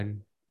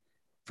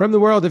From the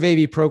world of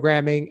AV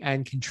programming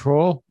and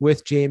control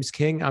with James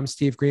King, I'm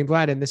Steve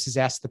Greenblatt, and this is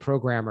Ask the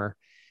Programmer.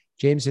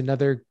 James,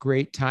 another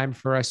great time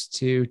for us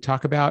to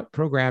talk about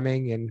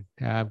programming, and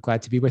I'm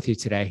glad to be with you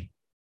today.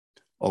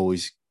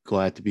 Always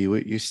glad to be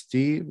with you,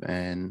 Steve,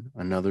 and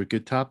another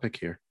good topic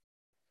here.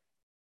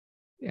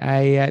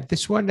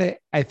 This one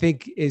I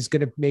think is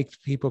going to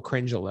make people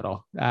cringe a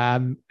little.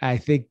 I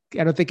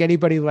don't think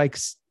anybody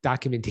likes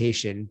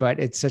documentation, but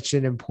it's such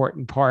an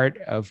important part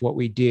of what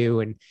we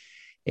do, and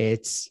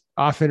it's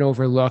often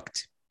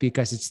overlooked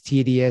because it's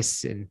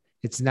tedious and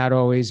it's not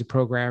always a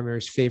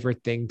programmer's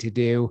favorite thing to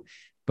do,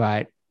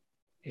 but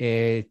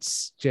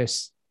it's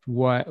just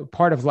what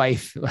part of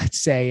life,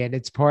 let's say, and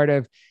it's part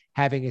of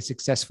having a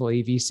successful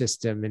AV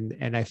system.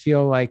 And I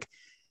feel like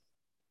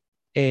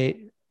it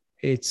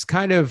it's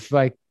kind of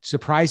like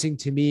surprising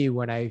to me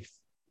when I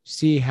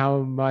see how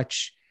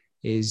much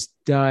is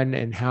done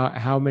and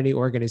how many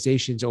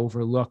organizations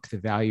overlook the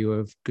value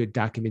of good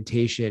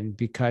documentation,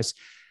 because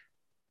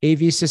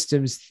AV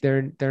systems,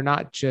 they're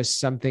not just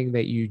something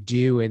that you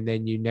do and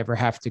then you never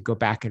have to go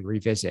back and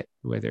revisit,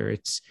 whether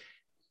it's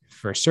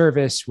for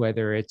service,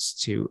 whether it's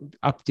to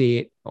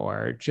update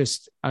or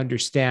just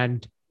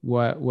understand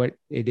what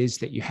it is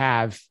that you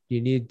have.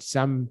 You need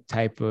some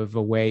type of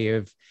a way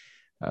of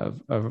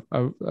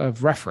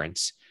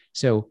reference.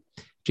 So,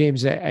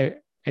 James, I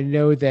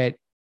know that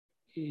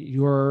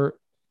you're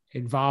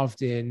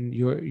involved in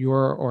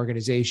your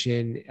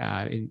organization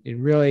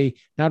in really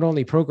not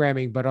only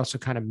programming but also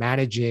kind of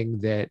managing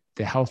the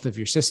health of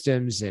your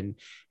systems and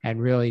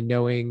really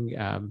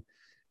knowing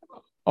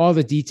all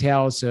the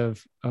details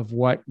of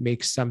what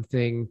makes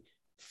something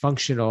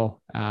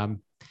functional.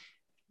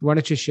 Why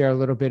don't you share a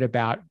little bit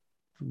about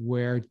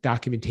where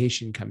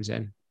documentation comes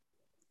in?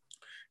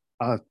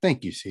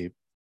 Thank you, Steve.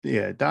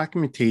 Yeah,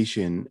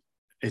 documentation,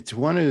 it's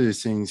one of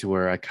those things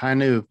where I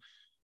kind of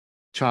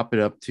chop it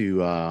up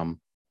to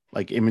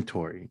like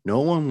inventory.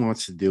 No one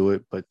wants to do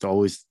it, but it's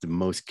always the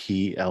most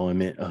key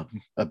element of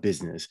a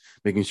business,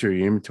 making sure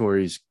your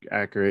inventory is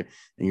accurate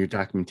and your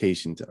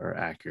documentations are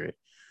accurate.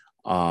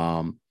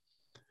 Um,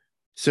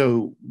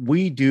 so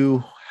we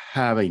do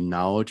have a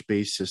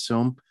knowledge-based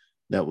system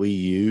that we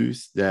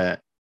use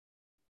that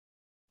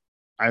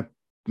I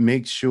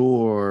make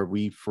sure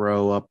we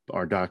throw up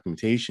our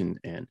documentation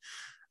in.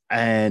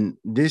 And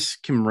this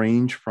can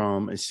range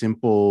from a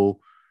simple,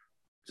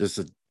 just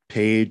a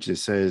page that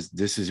says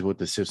this is what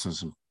the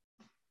system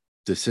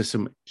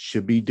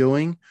should be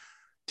doing,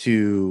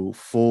 to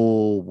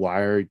full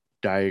wire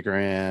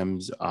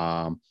diagrams,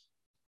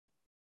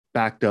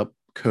 backed up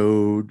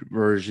code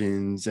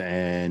versions,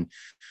 and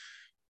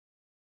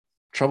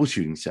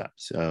troubleshooting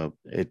steps.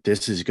 If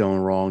this is going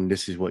wrong,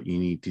 this is what you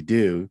need to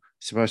do,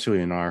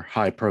 especially in our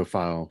high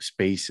profile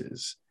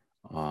spaces.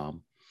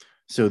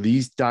 So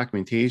these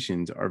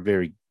documentations are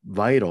very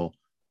vital,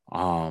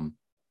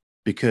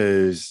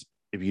 because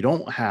if you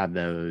don't have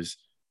those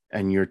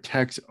and your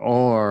techs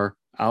are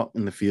out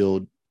in the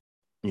field,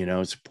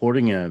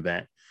 supporting an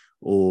event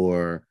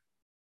or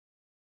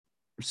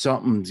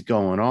something's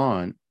going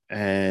on,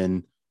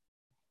 and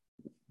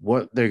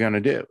what they're going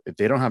to do, if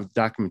they don't have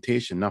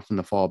documentation, nothing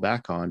to fall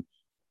back on,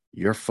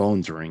 your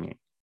phone's ringing.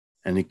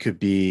 And it could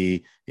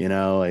be,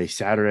 a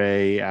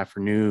Saturday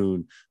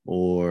afternoon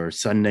or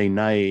Sunday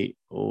night,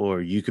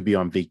 or you could be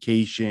on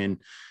vacation,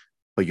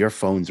 but your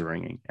phone's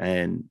ringing.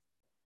 And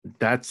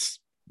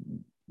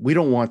we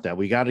don't want that.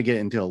 We got to get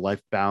into a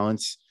life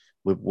balance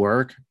with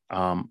work.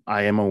 I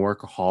am a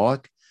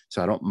workaholic,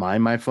 so I don't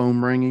mind my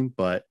phone ringing,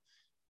 but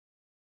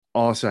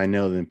also I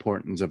know the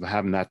importance of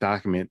having that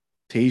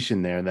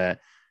documentation there that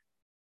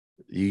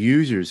the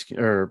users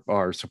or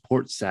our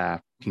support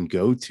staff can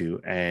go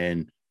to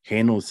and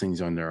handle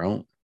things on their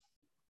own.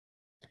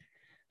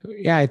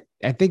 Yeah,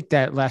 I think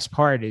that last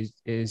part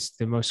is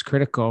the most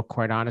critical,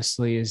 quite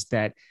honestly, is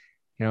that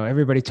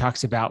everybody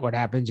talks about what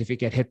happens if you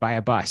get hit by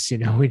a bus.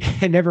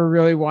 We never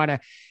really want to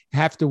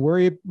have to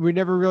worry. We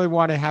never really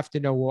want to have to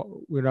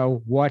know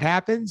what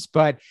happens,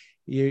 but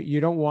you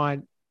don't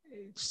want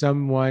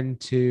someone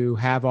to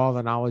have all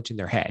the knowledge in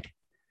their head.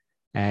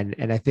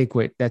 And I think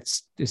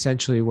that's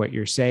essentially what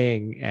you're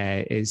saying,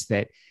 is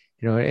that,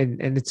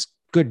 and it's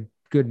good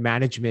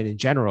management in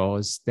general,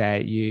 is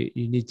that you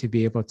need to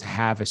be able to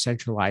have a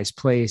centralized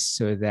place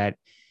so that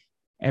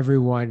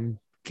everyone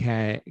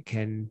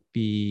can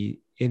be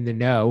in the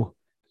know.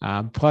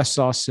 Plus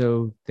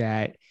also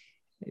that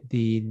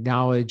the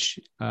knowledge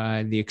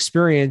and the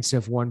experience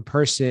of one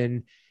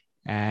person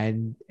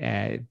and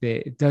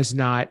it does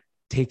not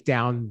take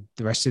down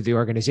the rest of the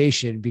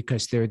organization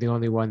because they're the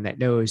only one that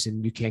knows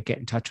and you can't get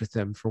in touch with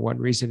them for one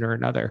reason or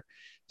another.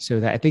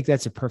 So I think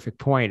that's a perfect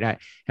point.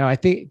 I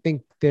think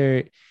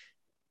the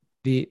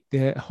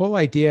whole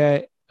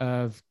idea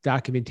of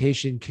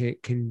documentation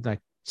can like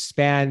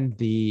span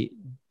the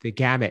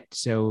gamut.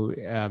 So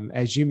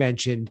as you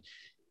mentioned,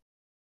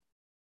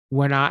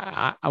 when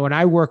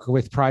I work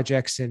with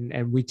projects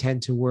and we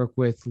tend to work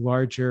with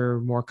larger,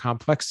 more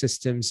complex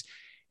systems,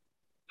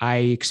 I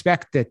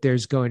expect that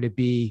there's going to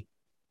be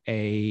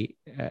a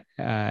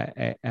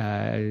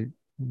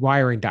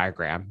wiring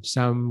diagram,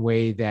 some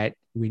way that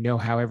we know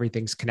how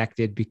everything's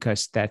connected,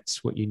 because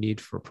that's what you need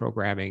for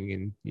programming.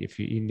 And if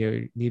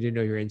need to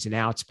know your ins and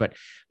outs, but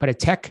a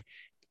tech,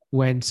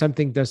 when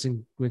something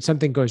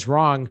goes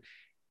wrong,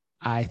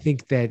 I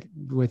think that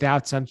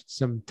without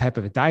some type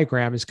of a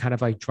diagram is kind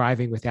of like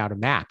driving without a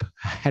map.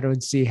 I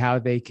don't see how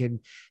they can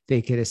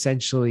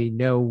essentially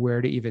know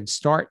where to even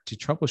start to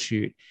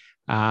troubleshoot.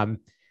 Um,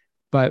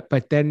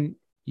 but then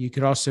you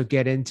could also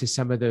get into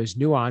some of those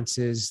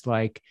nuances,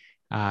 like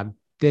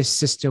this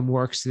system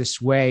works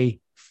this way,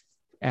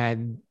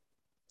 and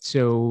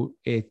so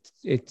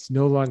it's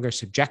no longer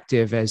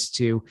subjective as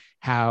to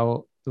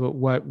how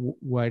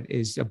what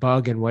is a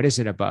bug and what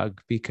isn't a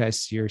bug,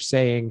 because you're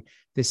saying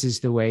this is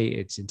the way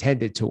it's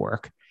intended to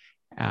work.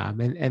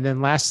 And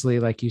then lastly,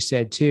 like you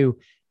said too,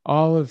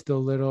 all of the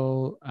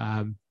little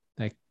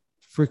like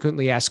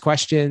frequently asked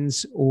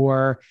questions,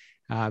 or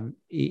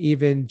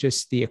even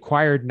just the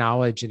acquired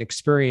knowledge and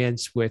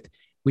experience with,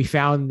 we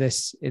found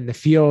this in the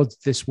field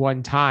this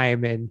one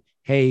time, and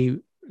hey,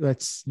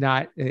 let's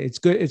not, it's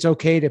good, it's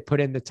okay to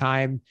put in the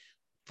time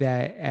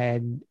that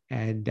and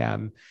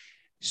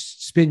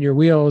spin your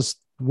wheels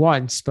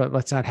once, but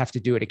let's not have to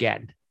do it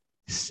again.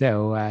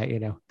 So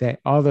that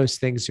all those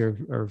things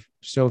are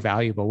so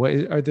valuable. What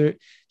are there? Do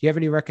you have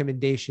any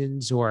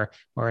recommendations or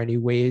any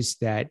ways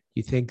that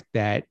you think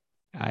that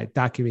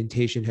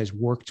documentation has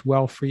worked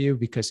well for you?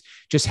 Because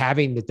just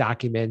having the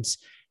documents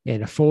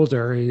in a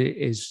folder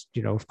is,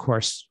 of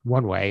course,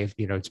 one way.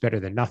 It's better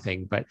than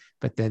nothing. But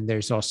then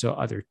there's also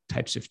other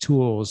types of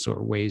tools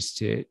or ways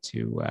to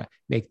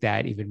make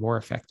that even more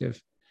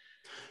effective.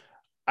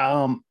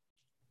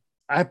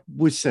 I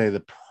would say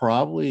that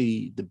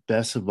probably the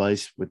best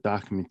advice with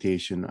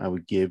documentation I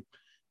would give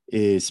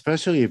is,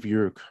 especially if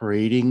you're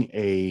creating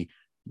a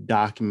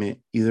document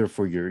either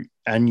for your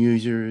end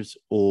users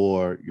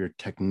or your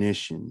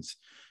technicians,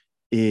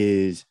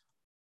 is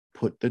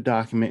put the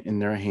document in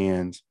their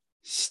hands,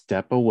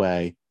 step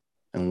away,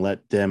 and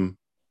let them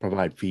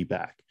provide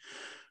feedback.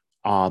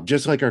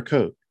 Just like our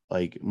code,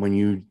 like when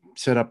you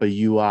set up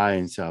a UI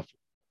and stuff,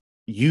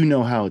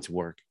 how it's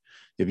working.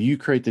 If you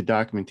create the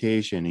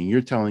documentation and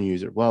you're telling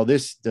user, well,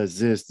 this does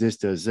this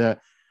does that,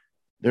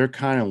 they're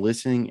kind of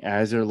listening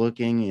as they're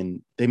looking,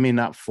 and they may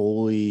not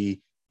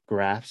fully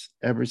grasp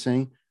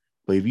everything.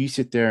 But if you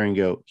sit there and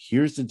go,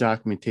 here's the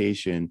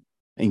documentation,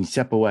 and you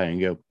step away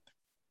and go,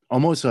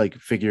 almost like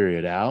figure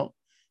it out,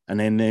 and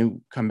then they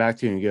come back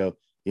to you and go,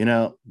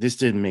 this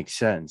didn't make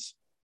sense.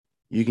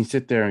 You can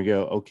sit there and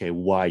go, okay,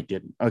 why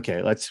didn't?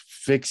 Okay, let's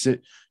fix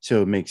it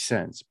so it makes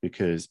sense.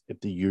 Because if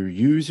your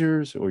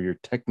users or your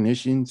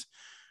technicians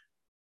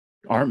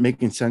aren't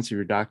making sense of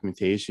your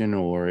documentation,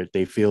 or if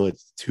they feel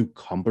it's too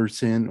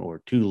cumbersome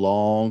or too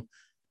long,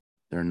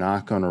 they're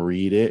not going to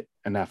read it,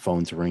 and that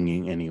phone's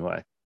ringing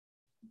anyway.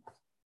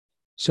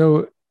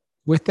 So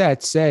with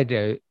that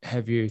said,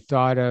 have you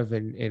thought of,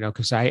 and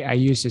because I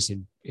use this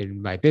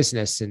in my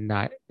business, and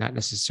not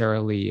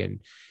necessarily in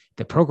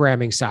the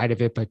programming side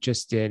of it, but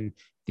just in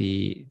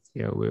the,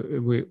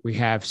 we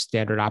have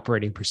standard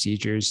operating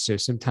procedures. So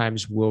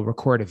sometimes we'll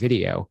record a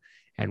video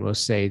and we'll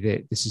say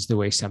that this is the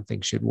way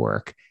something should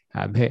work.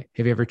 Have you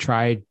ever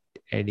tried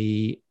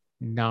any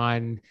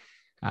non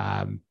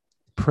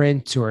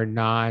print or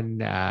non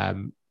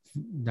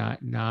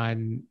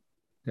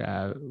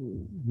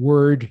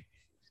word,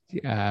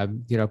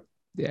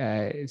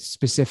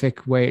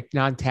 specific way,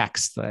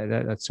 non-text,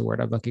 that's the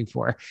word I'm looking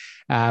for,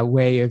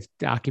 way of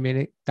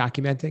documenting?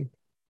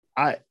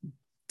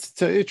 To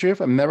tell you the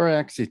truth, I've never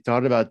actually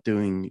thought about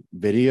doing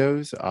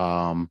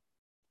videos.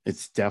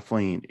 It's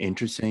definitely an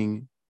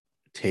interesting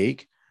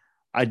take.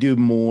 I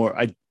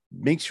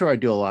make sure I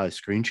do a lot of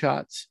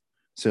screenshots.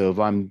 So if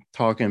I'm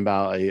talking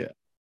about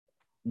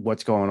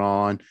what's going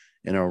on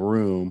in a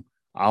room,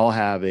 I'll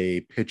have a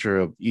picture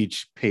of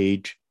each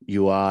page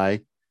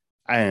UI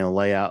and a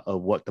layout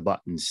of what the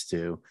buttons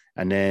do.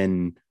 And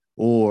then,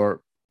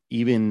 or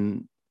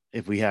even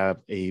if we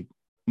have a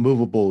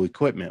movable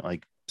equipment,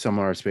 like some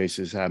of our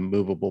spaces have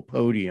movable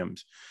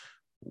podiums,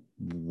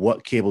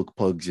 what cable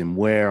plugs in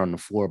where on the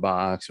floor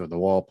box or the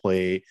wall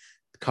plate,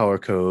 color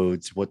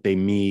codes, what they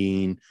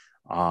mean,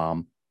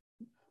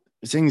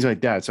 things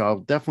like that. So I'll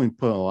definitely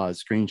put a lot of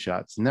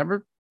screenshots.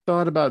 Never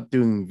thought about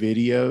doing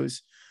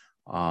videos.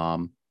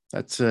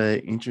 That's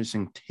an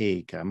interesting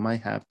take. I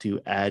might have to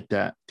add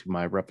that to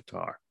my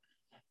repertoire.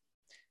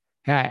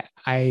 Yeah,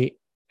 I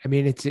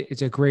mean,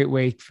 it's a great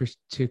way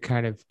to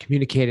kind of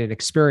communicate an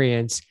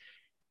experience,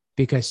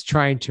 because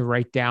trying to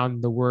write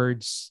down the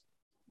words,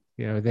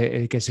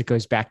 I guess it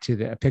goes back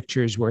to a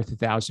picture is worth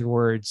 1,000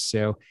 words.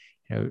 So,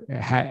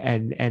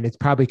 and it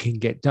probably can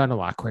get done a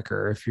lot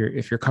quicker if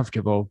you're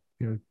comfortable,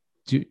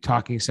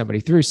 talking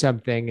somebody through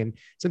something. And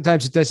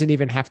sometimes it doesn't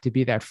even have to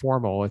be that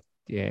formal.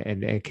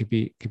 And it could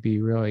be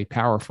really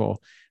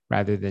powerful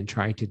rather than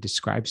trying to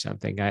describe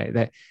something.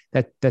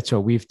 That's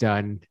what we've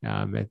done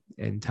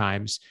in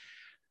times.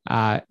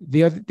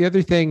 The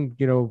other thing,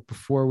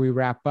 before we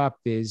wrap up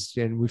is,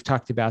 and we've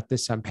talked about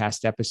this on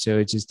past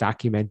episodes, is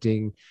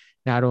documenting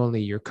not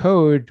only your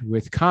code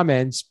with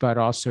comments, but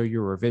also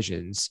your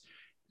revisions.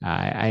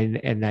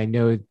 And I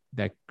know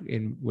that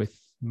with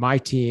my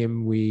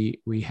team, we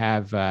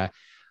have a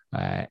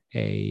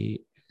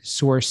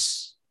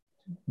source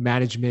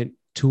management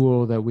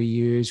tool that we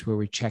use where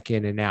we check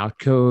in and out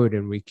code,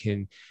 and we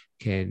can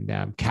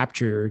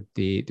capture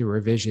the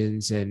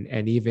revisions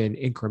and even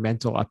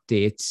incremental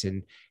updates,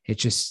 and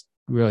it's just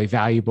really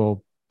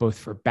valuable both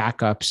for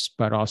backups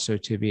but also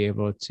to be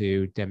able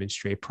to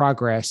demonstrate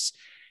progress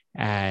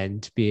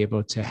and be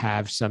able to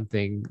have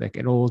something like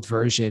an old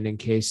version in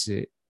case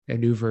a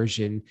new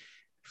version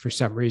for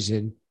some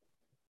reason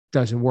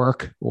doesn't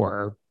work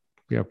or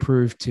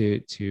prove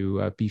to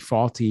be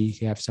faulty.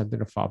 You have something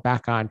to fall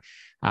back on.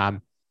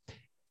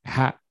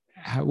 How,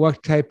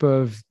 what type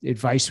of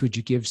advice would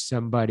you give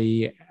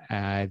somebody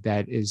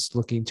that is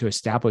looking to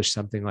establish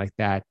something like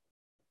that?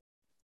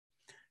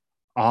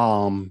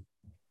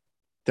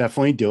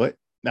 Definitely do it.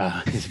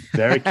 It's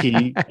very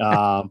key.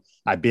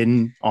 I've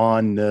been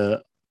on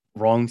the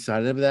wrong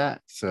side of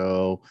that,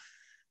 so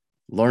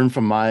learn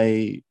from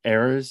my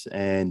errors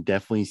and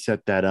definitely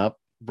set that up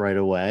right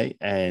away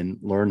and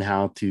learn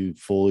how to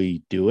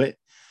fully do it,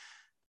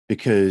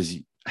 because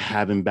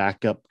having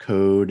backup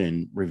code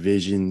and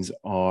revisions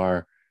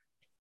are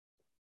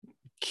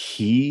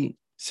key,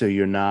 so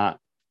you're not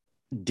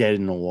dead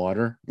in the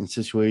water in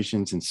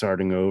situations and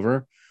starting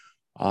over.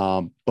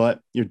 But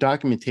your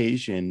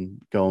documentation,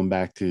 going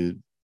back to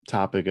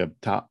topic of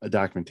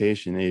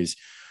documentation, is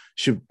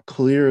should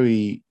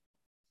clearly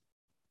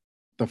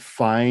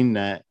define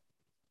that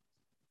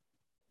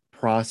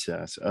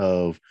process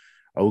of,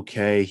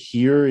 okay,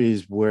 here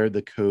is where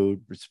the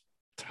code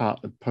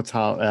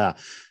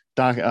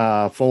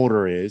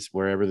folder is,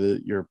 wherever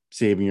you're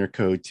saving your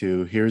code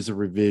to. Here's the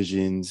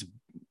revisions.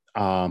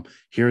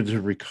 Here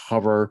to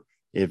recover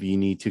if you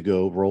need to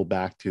go roll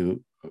back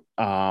to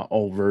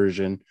old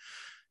version.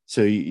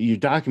 So your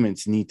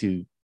documents need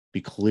to be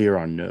clear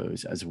on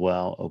those as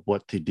well, of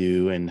what to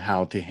do and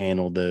how to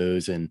handle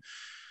those. And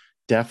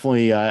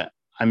definitely, I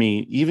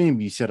mean, even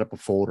if you set up a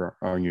folder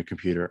on your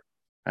computer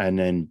and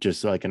then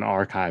just like an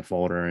archive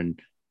folder, and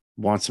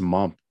once a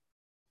month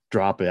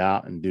drop it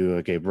out and do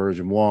like a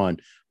version 1,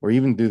 or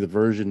even do the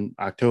version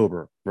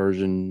October,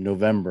 version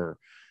November.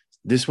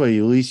 This way,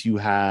 at least you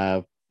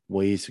have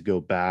ways to go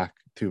back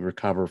to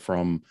recover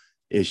from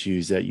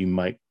issues that you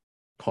might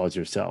cause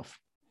yourself.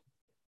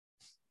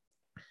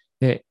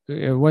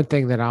 One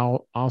thing that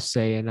I'll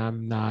say, and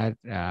I'm not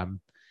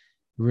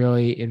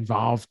really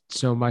involved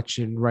so much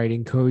in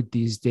writing code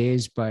these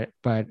days, but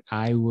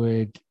I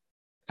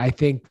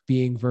think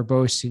being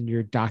verbose in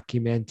your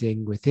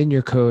documenting within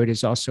your code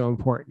is also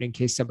important in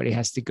case somebody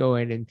has to go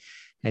in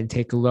and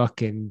take a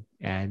look, and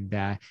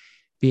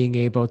being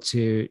able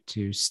to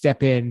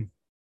step in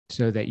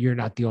so that you're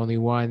not the only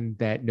one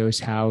that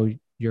knows how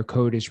your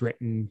code is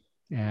written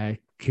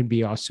can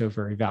be also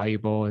very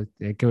valuable.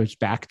 It goes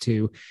back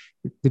to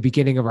the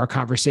beginning of our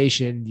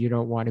conversation. You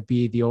don't want to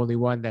be the only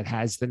one that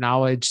has the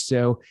knowledge.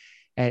 So,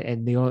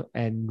 and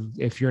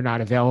if you're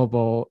not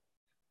available,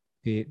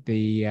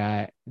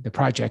 the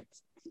project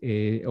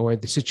or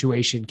the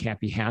situation can't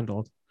be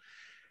handled.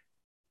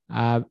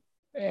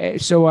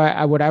 So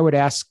what I would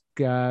ask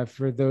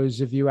for those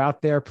of you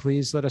out there,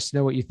 please let us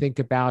know what you think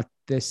about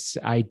this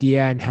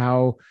idea and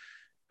how.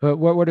 But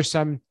what are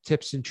some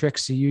tips and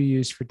tricks that you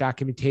use for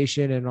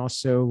documentation, and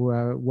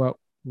also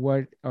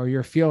what are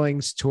your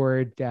feelings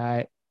toward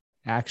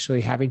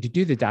actually having to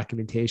do the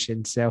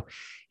documentation? So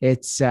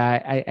it's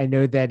I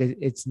know that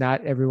it's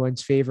not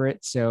everyone's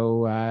favorite.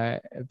 So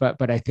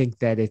but I think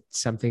that it's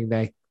something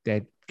that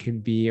can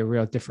be a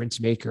real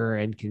difference maker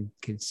and can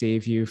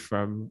save you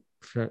from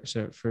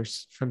some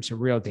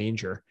real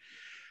danger.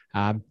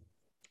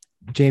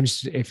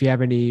 James, if you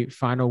have any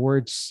final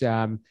words,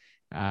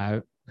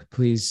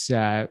 please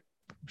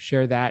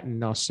share that,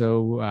 and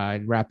also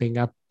wrapping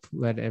up,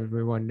 let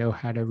everyone know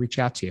how to reach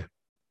out to you.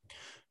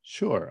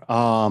 Sure.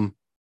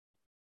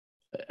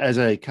 As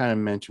I kind of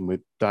mentioned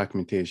with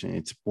documentation,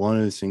 it's one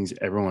of those things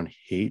everyone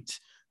hates,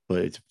 but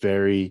it's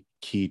very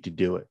key to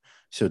do it.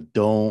 So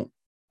don't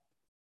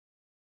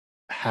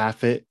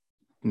half it.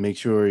 Make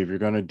sure if you're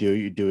going to do it,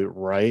 you do it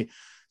right,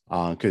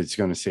 because it's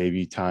going to save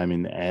you time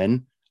in the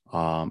end,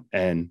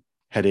 and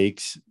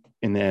headaches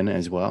in the end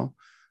as well.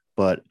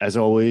 But as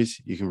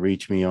always, you can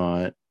reach me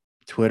on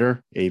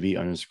Twitter,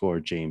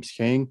 AV_James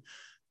King,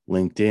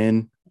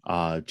 LinkedIn,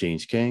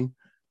 James King.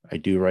 I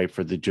do write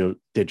for the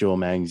digital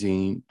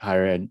magazine,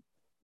 higheredav.org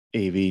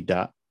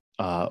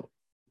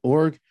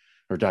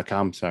or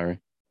 .com, sorry.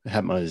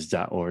 HETMA is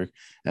 .org.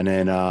 And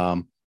then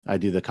I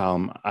do the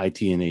column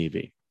IT and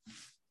AV.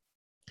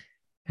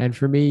 And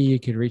for me, you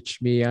can reach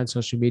me on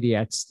social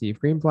media at Steve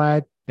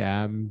Greenblatt.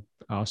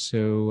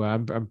 Also,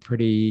 I'm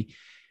pretty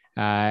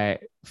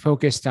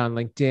focused on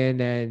LinkedIn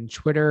and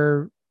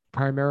Twitter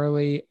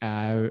primarily.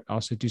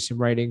 Also do some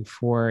writing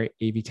for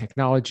AV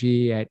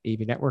Technology at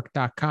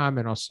avnetwork.com,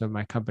 and also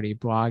my company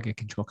blog at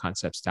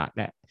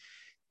controlconcepts.net.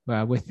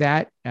 With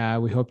that,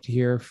 we hope to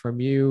hear from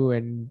you,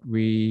 and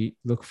we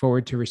look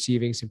forward to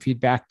receiving some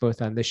feedback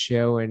both on this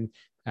show and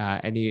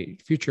any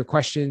future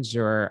questions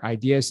or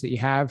ideas that you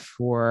have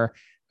for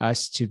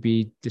us to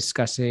be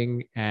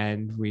discussing.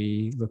 And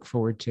we look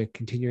forward to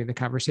continuing the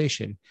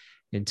conversation.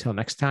 Until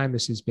next time,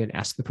 this has been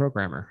Ask the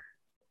Programmer.